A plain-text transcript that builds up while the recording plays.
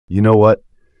You know what?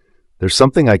 There's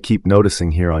something I keep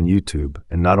noticing here on YouTube,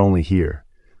 and not only here.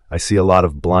 I see a lot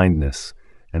of blindness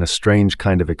and a strange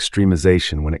kind of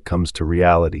extremization when it comes to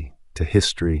reality, to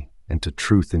history, and to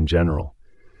truth in general.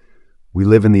 We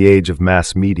live in the age of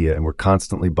mass media and we're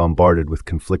constantly bombarded with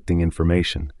conflicting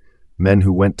information. Men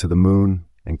who went to the moon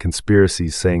and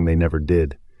conspiracies saying they never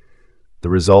did. The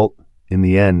result, in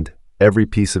the end, every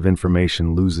piece of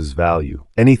information loses value.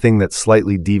 Anything that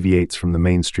slightly deviates from the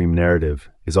mainstream narrative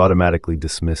is automatically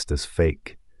dismissed as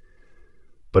fake.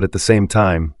 But at the same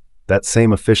time, that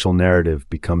same official narrative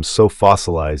becomes so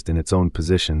fossilized in its own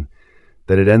position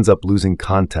that it ends up losing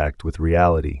contact with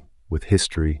reality, with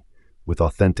history, with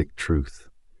authentic truth.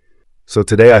 So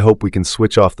today I hope we can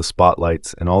switch off the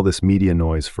spotlights and all this media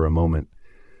noise for a moment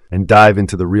and dive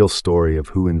into the real story of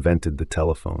who invented the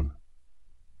telephone.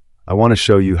 I want to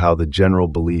show you how the general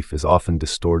belief is often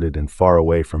distorted and far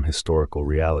away from historical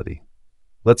reality.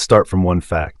 Let's start from one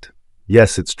fact.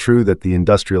 Yes, it's true that the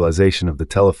industrialization of the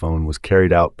telephone was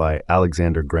carried out by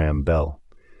Alexander Graham Bell.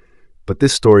 But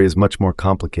this story is much more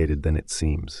complicated than it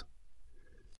seems.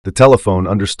 The telephone,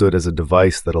 understood as a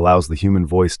device that allows the human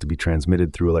voice to be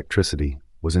transmitted through electricity,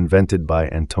 was invented by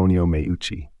Antonio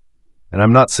Meucci. And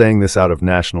I'm not saying this out of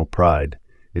national pride.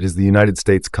 It is the United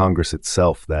States Congress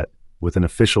itself that, with an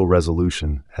official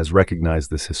resolution, has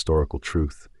recognized this historical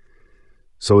truth.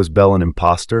 So is Bell an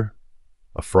imposter?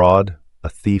 A fraud? A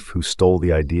thief who stole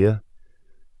the idea?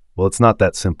 Well, it's not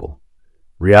that simple.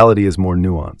 Reality is more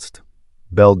nuanced.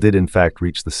 Bell did in fact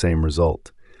reach the same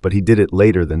result, but he did it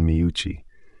later than Meucci.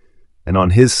 And on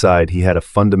his side, he had a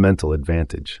fundamental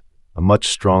advantage, a much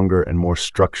stronger and more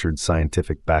structured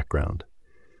scientific background.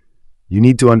 You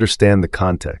need to understand the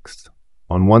context.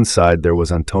 On one side, there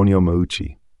was Antonio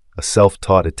Meucci, a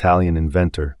self-taught Italian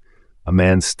inventor, a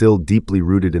man still deeply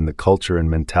rooted in the culture and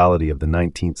mentality of the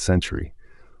 19th century.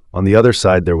 On the other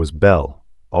side, there was Bell,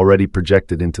 already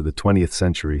projected into the 20th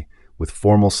century, with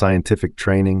formal scientific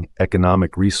training,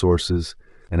 economic resources,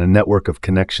 and a network of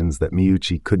connections that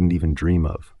Meucci couldn't even dream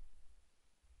of.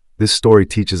 This story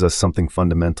teaches us something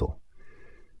fundamental.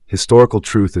 Historical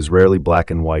truth is rarely black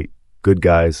and white, good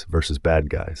guys versus bad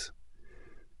guys.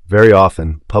 Very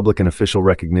often, public and official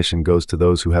recognition goes to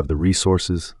those who have the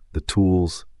resources, the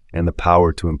tools, and the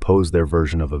power to impose their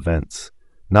version of events,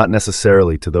 not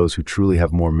necessarily to those who truly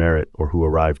have more merit or who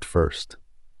arrived first.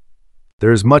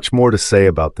 There is much more to say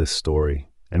about this story,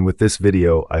 and with this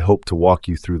video, I hope to walk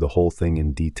you through the whole thing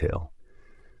in detail.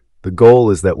 The goal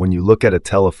is that when you look at a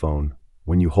telephone,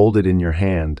 when you hold it in your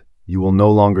hand, you will no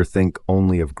longer think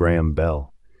only of Graham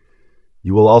Bell.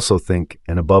 You will also think,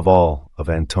 and above all, of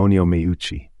Antonio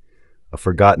Meucci, a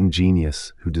forgotten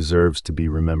genius who deserves to be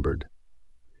remembered.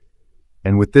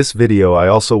 And with this video, I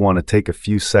also want to take a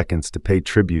few seconds to pay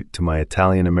tribute to my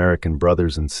Italian-American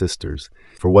brothers and sisters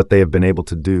for what they have been able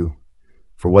to do,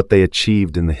 for what they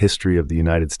achieved in the history of the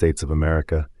United States of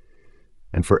America,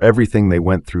 and for everything they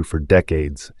went through for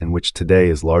decades and which today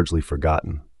is largely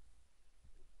forgotten.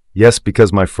 Yes,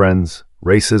 because my friends,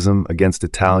 racism against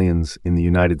Italians in the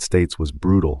United States was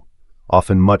brutal,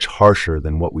 often much harsher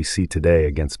than what we see today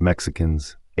against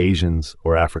Mexicans, Asians,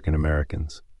 or African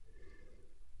Americans.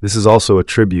 This is also a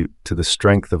tribute to the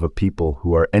strength of a people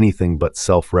who are anything but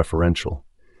self-referential,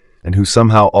 and who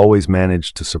somehow always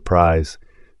manage to surprise,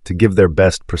 to give their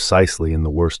best precisely in the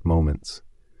worst moments.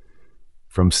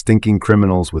 From stinking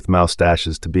criminals with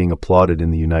moustaches to being applauded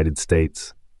in the United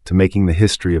States, to making the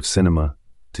history of cinema,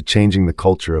 to changing the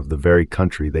culture of the very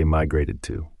country they migrated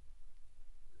to.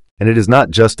 And it is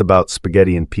not just about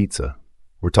spaghetti and pizza.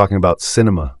 We're talking about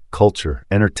cinema, culture,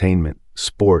 entertainment,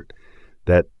 sport,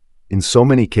 that in so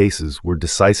many cases were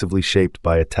decisively shaped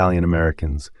by Italian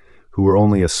Americans who were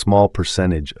only a small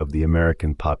percentage of the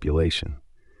American population.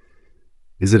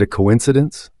 Is it a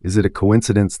coincidence? Is it a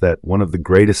coincidence that one of the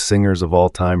greatest singers of all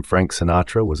time, Frank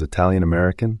Sinatra, was Italian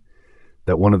American?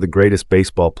 That one of the greatest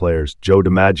baseball players, Joe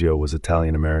DiMaggio, was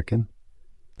Italian American?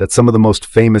 That some of the most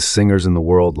famous singers in the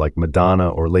world, like Madonna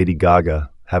or Lady Gaga,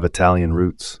 have Italian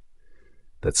roots?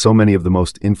 That so many of the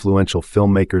most influential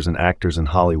filmmakers and actors in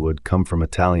Hollywood come from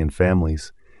Italian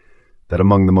families? That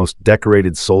among the most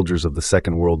decorated soldiers of the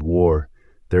Second World War,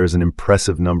 there is an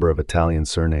impressive number of Italian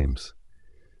surnames?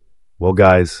 Well,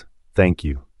 guys, thank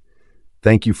you.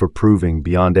 Thank you for proving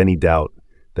beyond any doubt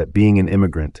that being an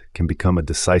immigrant can become a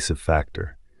decisive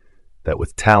factor. That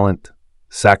with talent,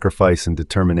 sacrifice, and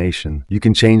determination, you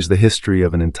can change the history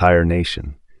of an entire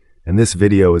nation. And this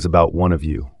video is about one of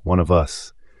you, one of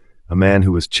us, a man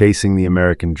who was chasing the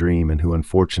American dream and who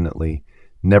unfortunately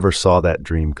never saw that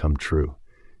dream come true.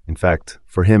 In fact,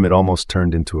 for him it almost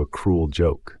turned into a cruel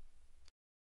joke.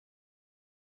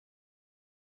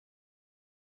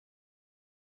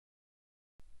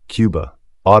 Cuba,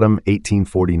 autumn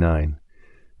 1849.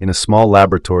 In a small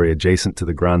laboratory adjacent to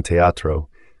the Gran Teatro,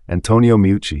 Antonio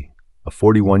Meucci, a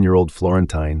 41-year-old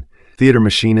Florentine, theater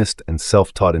machinist and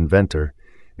self-taught inventor,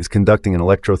 is conducting an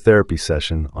electrotherapy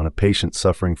session on a patient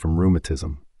suffering from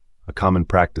rheumatism, a common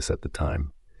practice at the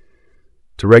time.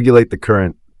 To regulate the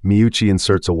current, Meucci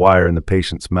inserts a wire in the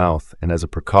patient's mouth and, as a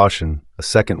precaution, a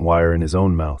second wire in his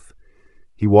own mouth.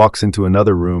 He walks into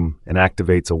another room and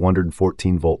activates a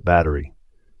 114-volt battery.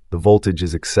 The voltage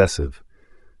is excessive.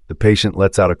 The patient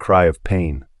lets out a cry of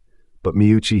pain, but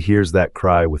Meucci hears that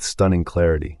cry with stunning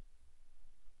clarity.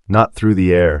 Not through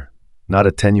the air, not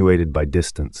attenuated by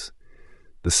distance.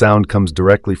 The sound comes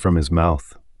directly from his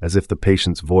mouth, as if the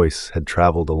patient's voice had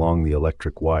traveled along the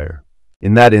electric wire.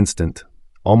 In that instant,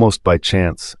 almost by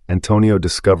chance, Antonio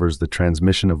discovers the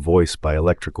transmission of voice by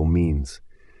electrical means.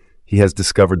 He has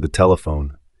discovered the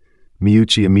telephone.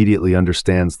 Meucci immediately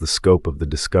understands the scope of the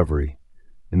discovery.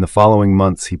 In the following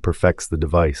months, he perfects the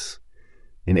device.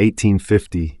 In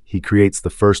 1850, he creates the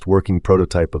first working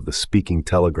prototype of the speaking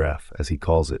telegraph, as he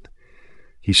calls it.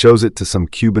 He shows it to some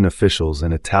Cuban officials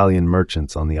and Italian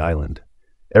merchants on the island.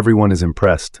 Everyone is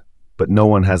impressed, but no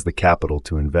one has the capital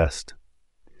to invest.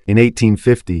 In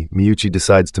 1850, Meucci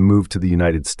decides to move to the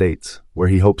United States, where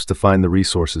he hopes to find the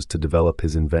resources to develop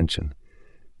his invention.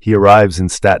 He arrives in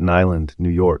Staten Island, New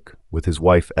York, with his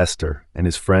wife Esther and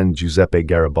his friend Giuseppe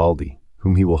Garibaldi,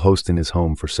 whom he will host in his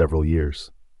home for several years.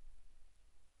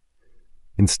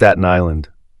 In Staten Island,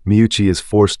 Meucci is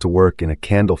forced to work in a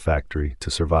candle factory to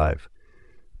survive,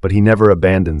 but he never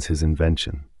abandons his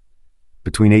invention.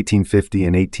 Between 1850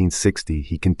 and 1860,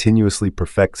 he continuously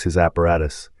perfects his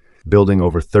apparatus, building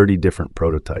over 30 different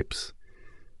prototypes.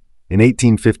 In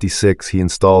 1856, he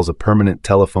installs a permanent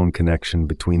telephone connection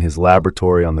between his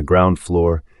laboratory on the ground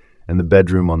floor and the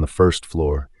bedroom on the first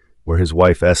floor, where his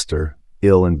wife Esther,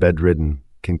 ill and bedridden,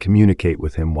 can communicate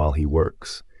with him while he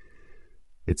works.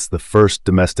 It's the first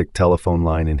domestic telephone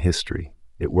line in history.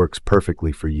 It works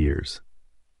perfectly for years.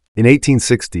 In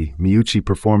 1860, Meucci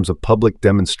performs a public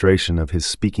demonstration of his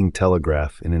speaking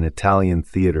telegraph in an Italian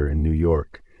theater in New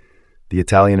York. The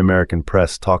Italian-American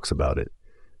press talks about it,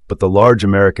 but the large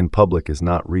American public is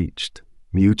not reached.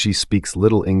 Meucci speaks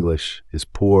little English, is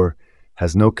poor,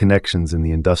 has no connections in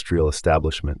the industrial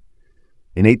establishment.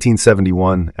 In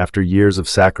 1871, after years of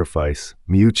sacrifice,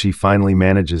 Meucci finally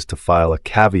manages to file a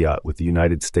caveat with the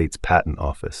United States Patent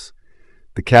Office.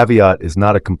 The caveat is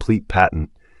not a complete patent.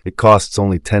 It costs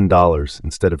only $10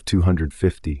 instead of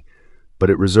 $250, but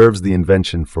it reserves the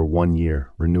invention for 1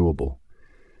 year, renewable.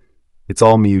 It's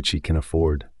all Meucci can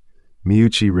afford.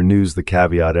 Meucci renews the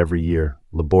caveat every year,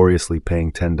 laboriously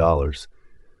paying $10.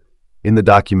 In the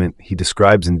document, he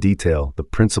describes in detail the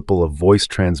principle of voice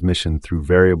transmission through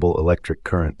variable electric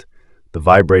current, the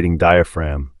vibrating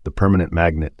diaphragm, the permanent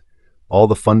magnet, all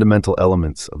the fundamental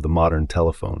elements of the modern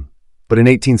telephone. But in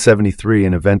 1873,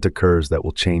 an event occurs that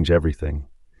will change everything.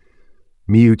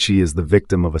 Meucci is the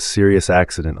victim of a serious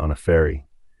accident on a ferry.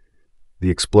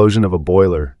 The explosion of a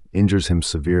boiler injures him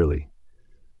severely.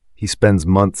 He spends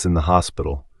months in the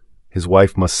hospital. His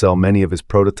wife must sell many of his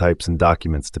prototypes and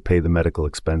documents to pay the medical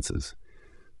expenses.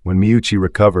 When Meucci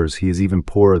recovers, he is even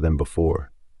poorer than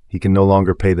before. He can no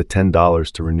longer pay the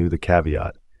 $10 to renew the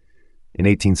caveat. In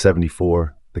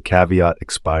 1874, the caveat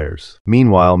expires.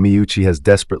 Meanwhile, Meucci has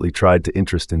desperately tried to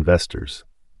interest investors.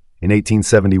 In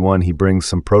 1871, he brings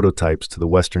some prototypes to the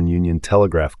Western Union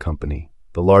Telegraph Company,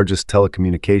 the largest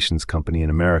telecommunications company in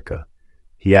America.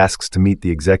 He asks to meet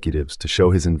the executives to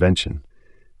show his invention.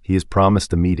 He is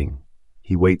promised a meeting.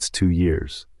 He waits 2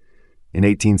 years. In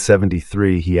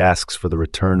 1873, he asks for the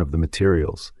return of the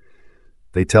materials.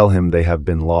 They tell him they have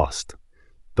been lost.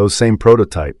 Those same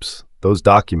prototypes, those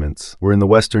documents, were in the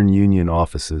Western Union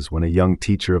offices when a young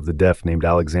teacher of the deaf named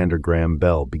Alexander Graham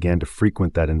Bell began to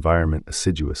frequent that environment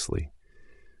assiduously.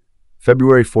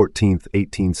 February 14,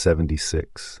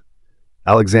 1876.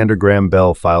 Alexander Graham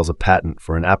Bell files a patent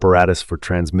for an apparatus for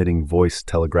transmitting voice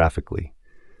telegraphically.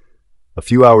 A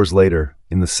few hours later,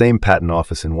 in the same patent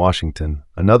office in Washington,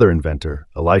 another inventor,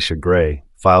 Elisha Gray,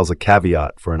 files a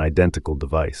caveat for an identical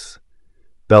device.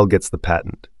 Bell gets the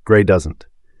patent. Gray doesn't.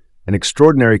 An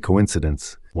extraordinary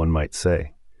coincidence, one might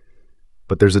say.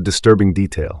 But there's a disturbing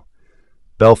detail.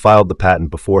 Bell filed the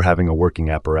patent before having a working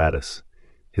apparatus.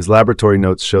 His laboratory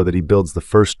notes show that he builds the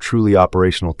first truly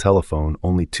operational telephone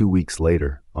only 2 weeks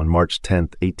later, on March 10,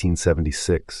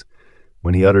 1876,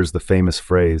 when he utters the famous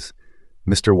phrase,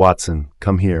 "Mr. Watson,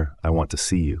 come here, I want to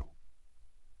see you."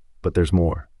 But there's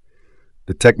more.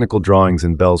 The technical drawings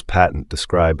in Bell's patent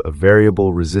describe a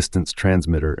variable resistance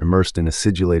transmitter immersed in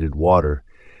acidulated water,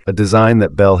 a design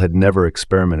that Bell had never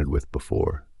experimented with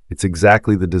before. It's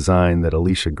exactly the design that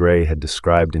Elisha Gray had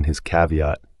described in his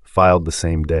caveat, filed the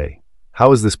same day.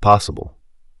 How is this possible?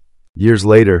 Years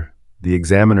later, the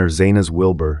examiner Zenas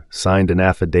Wilbur signed an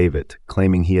affidavit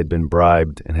claiming he had been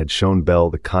bribed and had shown Bell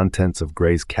the contents of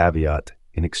Gray's caveat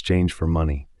in exchange for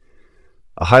money.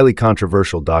 A highly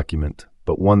controversial document,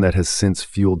 but one that has since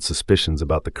fueled suspicions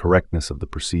about the correctness of the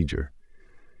procedure.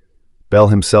 Bell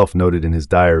himself noted in his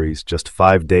diaries just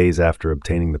 5 days after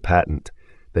obtaining the patent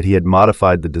that he had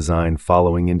modified the design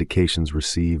following indications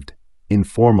received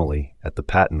informally at the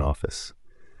patent office.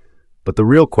 But the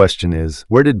real question is,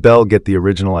 where did Bell get the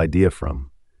original idea from?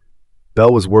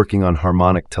 Bell was working on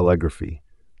harmonic telegraphy,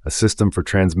 a system for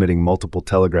transmitting multiple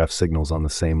telegraph signals on the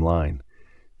same line.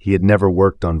 He had never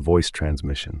worked on voice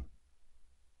transmission.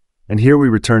 And here we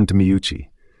return to Meucci.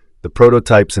 The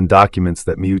prototypes and documents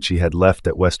that Meucci had left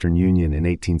at Western Union in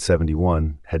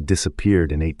 1871 had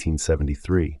disappeared in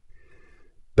 1873.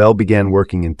 Bell began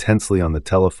working intensely on the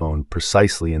telephone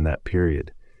precisely in that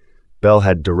period. Bell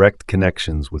had direct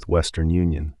connections with Western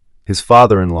Union. His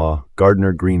father-in-law,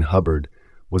 Gardner Green Hubbard,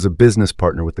 was a business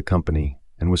partner with the company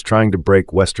and was trying to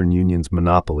break Western Union's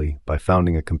monopoly by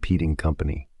founding a competing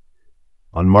company.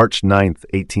 On March 9,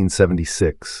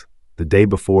 1876, the day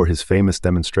before his famous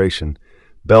demonstration,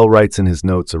 Bell writes in his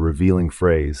notes a revealing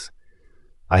phrase,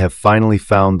 "I have finally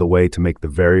found the way to make the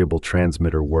variable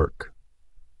transmitter work."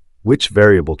 Which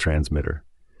variable transmitter?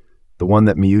 The one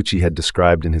that Meucci had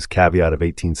described in his caveat of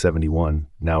 1871,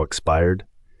 now expired?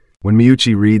 When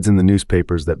Meucci reads in the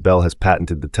newspapers that Bell has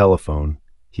patented the telephone,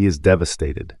 he is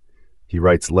devastated. He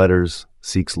writes letters,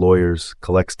 seeks lawyers,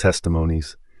 collects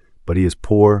testimonies, but he is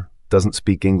poor, doesn't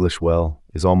speak English well,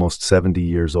 is almost 70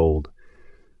 years old.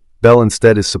 Bell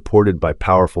instead is supported by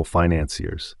powerful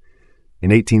financiers.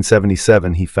 In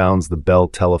 1877, he founds the Bell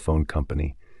Telephone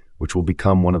Company, which will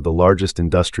become one of the largest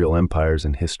industrial empires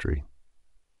in history.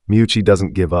 Meucci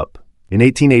doesn't give up. In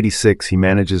 1886, he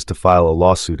manages to file a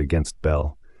lawsuit against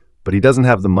Bell, but he doesn't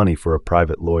have the money for a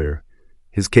private lawyer.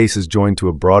 His case is joined to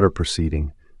a broader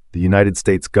proceeding, the United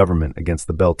States government against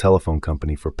the Bell Telephone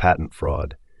Company for patent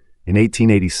fraud. In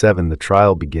 1887, the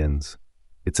trial begins.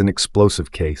 It's an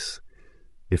explosive case.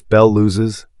 If Bell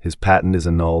loses, his patent is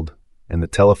annulled, and the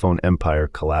telephone empire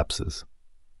collapses.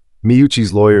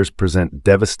 Meucci's lawyers present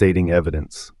devastating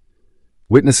evidence.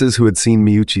 Witnesses who had seen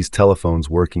Meucci's telephones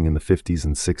working in the 50s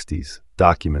and 60s,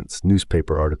 documents,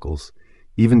 newspaper articles,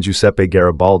 even Giuseppe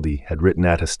Garibaldi had written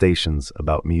attestations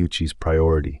about Meucci's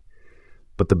priority.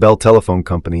 But the Bell Telephone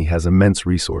Company has immense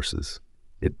resources.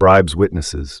 It bribes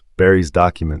witnesses, buries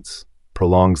documents,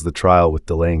 prolongs the trial with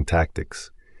delaying tactics.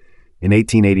 In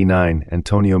 1889,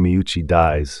 Antonio Meucci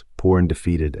dies, poor and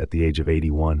defeated, at the age of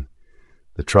 81.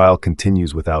 The trial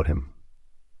continues without him.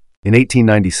 In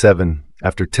 1897,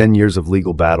 after 10 years of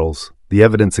legal battles, the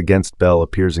evidence against Bell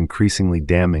appears increasingly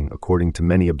damning according to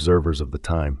many observers of the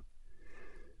time.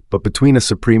 But between a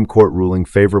Supreme Court ruling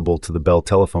favorable to the Bell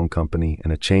Telephone Company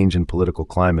and a change in political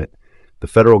climate, the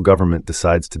federal government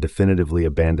decides to definitively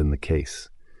abandon the case.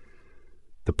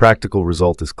 The practical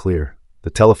result is clear. The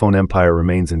telephone empire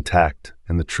remains intact,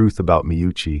 and the truth about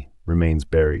Meucci remains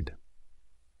buried.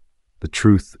 The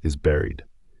truth is buried.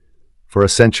 For a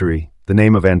century, the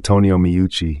name of Antonio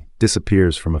Meucci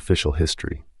disappears from official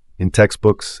history. In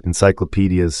textbooks,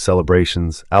 encyclopedias,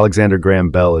 celebrations, Alexander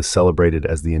Graham Bell is celebrated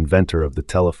as the inventor of the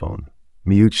telephone.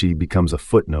 Meucci becomes a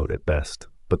footnote at best,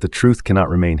 but the truth cannot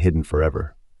remain hidden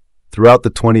forever. Throughout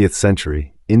the 20th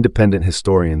century, independent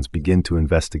historians begin to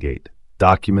investigate.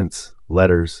 Documents,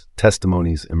 letters,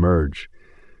 testimonies emerge.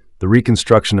 The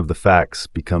reconstruction of the facts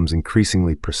becomes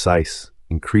increasingly precise,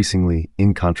 increasingly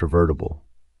incontrovertible.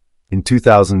 In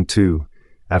 2002,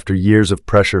 after years of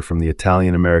pressure from the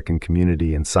Italian-American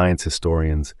community and science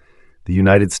historians, the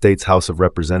United States House of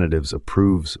Representatives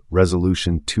approves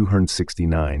Resolution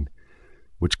 269,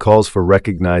 which calls for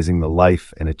recognizing the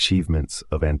life and achievements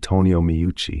of Antonio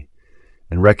Meucci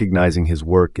and recognizing his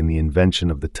work in the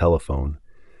invention of the telephone,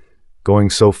 going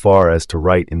so far as to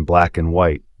write in black and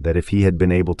white that if he had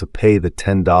been able to pay the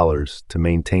 $10 to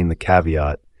maintain the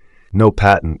caveat, no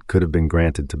patent could have been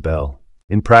granted to Bell.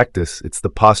 In practice, it's the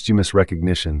posthumous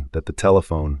recognition that the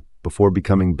telephone, before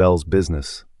becoming Bell's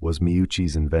business, was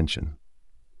Meucci's invention.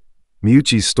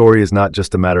 Meucci's story is not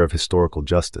just a matter of historical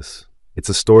justice. It's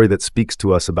a story that speaks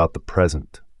to us about the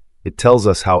present. It tells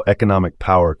us how economic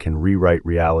power can rewrite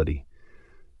reality.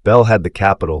 Bell had the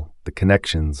capital, the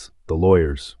connections, the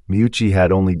lawyers. Meucci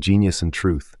had only genius and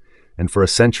truth, and for a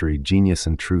century, genius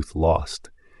and truth lost.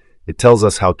 It tells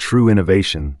us how true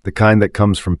innovation, the kind that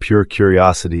comes from pure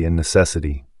curiosity and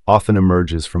necessity, often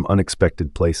emerges from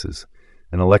unexpected places.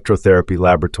 An electrotherapy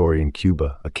laboratory in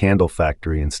Cuba, a candle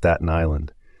factory in Staten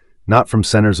Island. Not from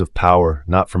centers of power,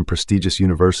 not from prestigious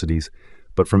universities,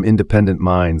 but from independent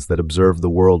minds that observe the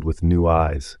world with new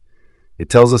eyes. It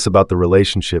tells us about the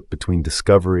relationship between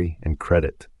discovery and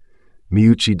credit.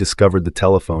 Meucci discovered the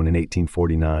telephone in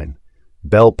 1849.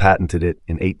 Bell patented it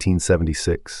in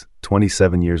 1876,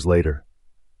 27 years later.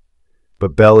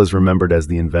 But Bell is remembered as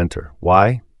the inventor.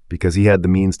 Why? Because he had the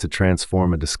means to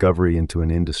transform a discovery into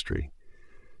an industry.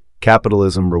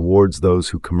 Capitalism rewards those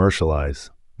who commercialize,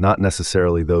 not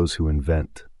necessarily those who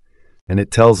invent. And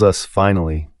it tells us,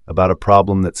 finally, about a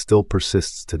problem that still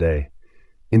persists today: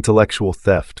 intellectual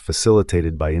theft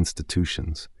facilitated by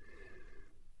institutions.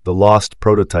 The lost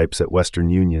prototypes at Western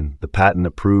Union, the patent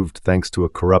approved thanks to a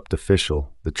corrupt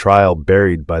official, the trial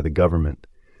buried by the government.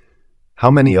 How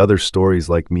many other stories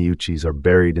like Meucci's are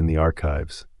buried in the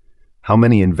archives? How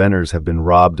many inventors have been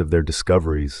robbed of their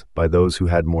discoveries by those who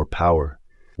had more power?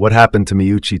 What happened to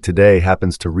Meucci today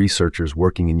happens to researchers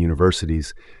working in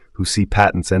universities who see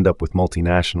patents end up with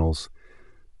multinationals,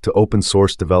 to open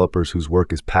source developers whose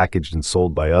work is packaged and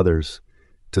sold by others,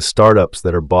 to startups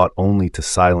that are bought only to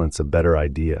silence a better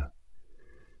idea.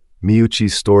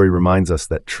 Meucci's story reminds us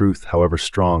that truth, however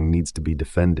strong, needs to be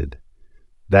defended.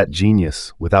 That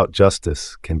genius, without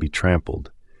justice, can be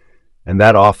trampled. And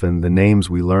that often the names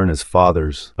we learn as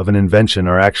fathers of an invention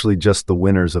are actually just the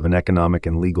winners of an economic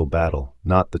and legal battle,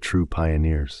 not the true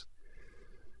pioneers.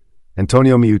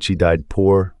 Antonio Meucci died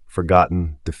poor,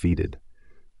 forgotten, defeated.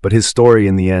 But his story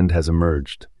in the end has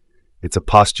emerged. It's a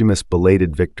posthumous,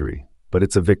 belated victory, but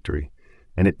it's a victory,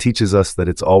 and it teaches us that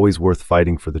it's always worth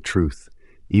fighting for the truth,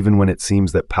 even when it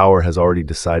seems that power has already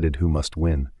decided who must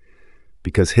win.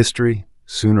 Because history,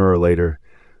 sooner or later,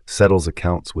 settles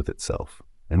accounts with itself.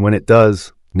 And when it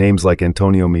does, names like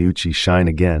Antonio Meucci shine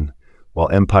again, while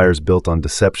empires built on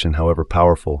deception, however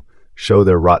powerful, show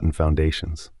their rotten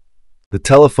foundations. The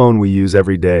telephone we use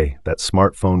every day, that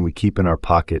smartphone we keep in our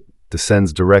pocket,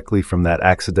 descends directly from that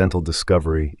accidental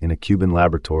discovery in a Cuban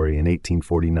laboratory in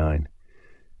 1849.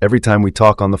 Every time we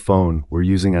talk on the phone, we're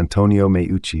using Antonio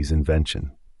Meucci's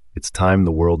invention. It's time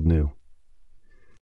the world knew.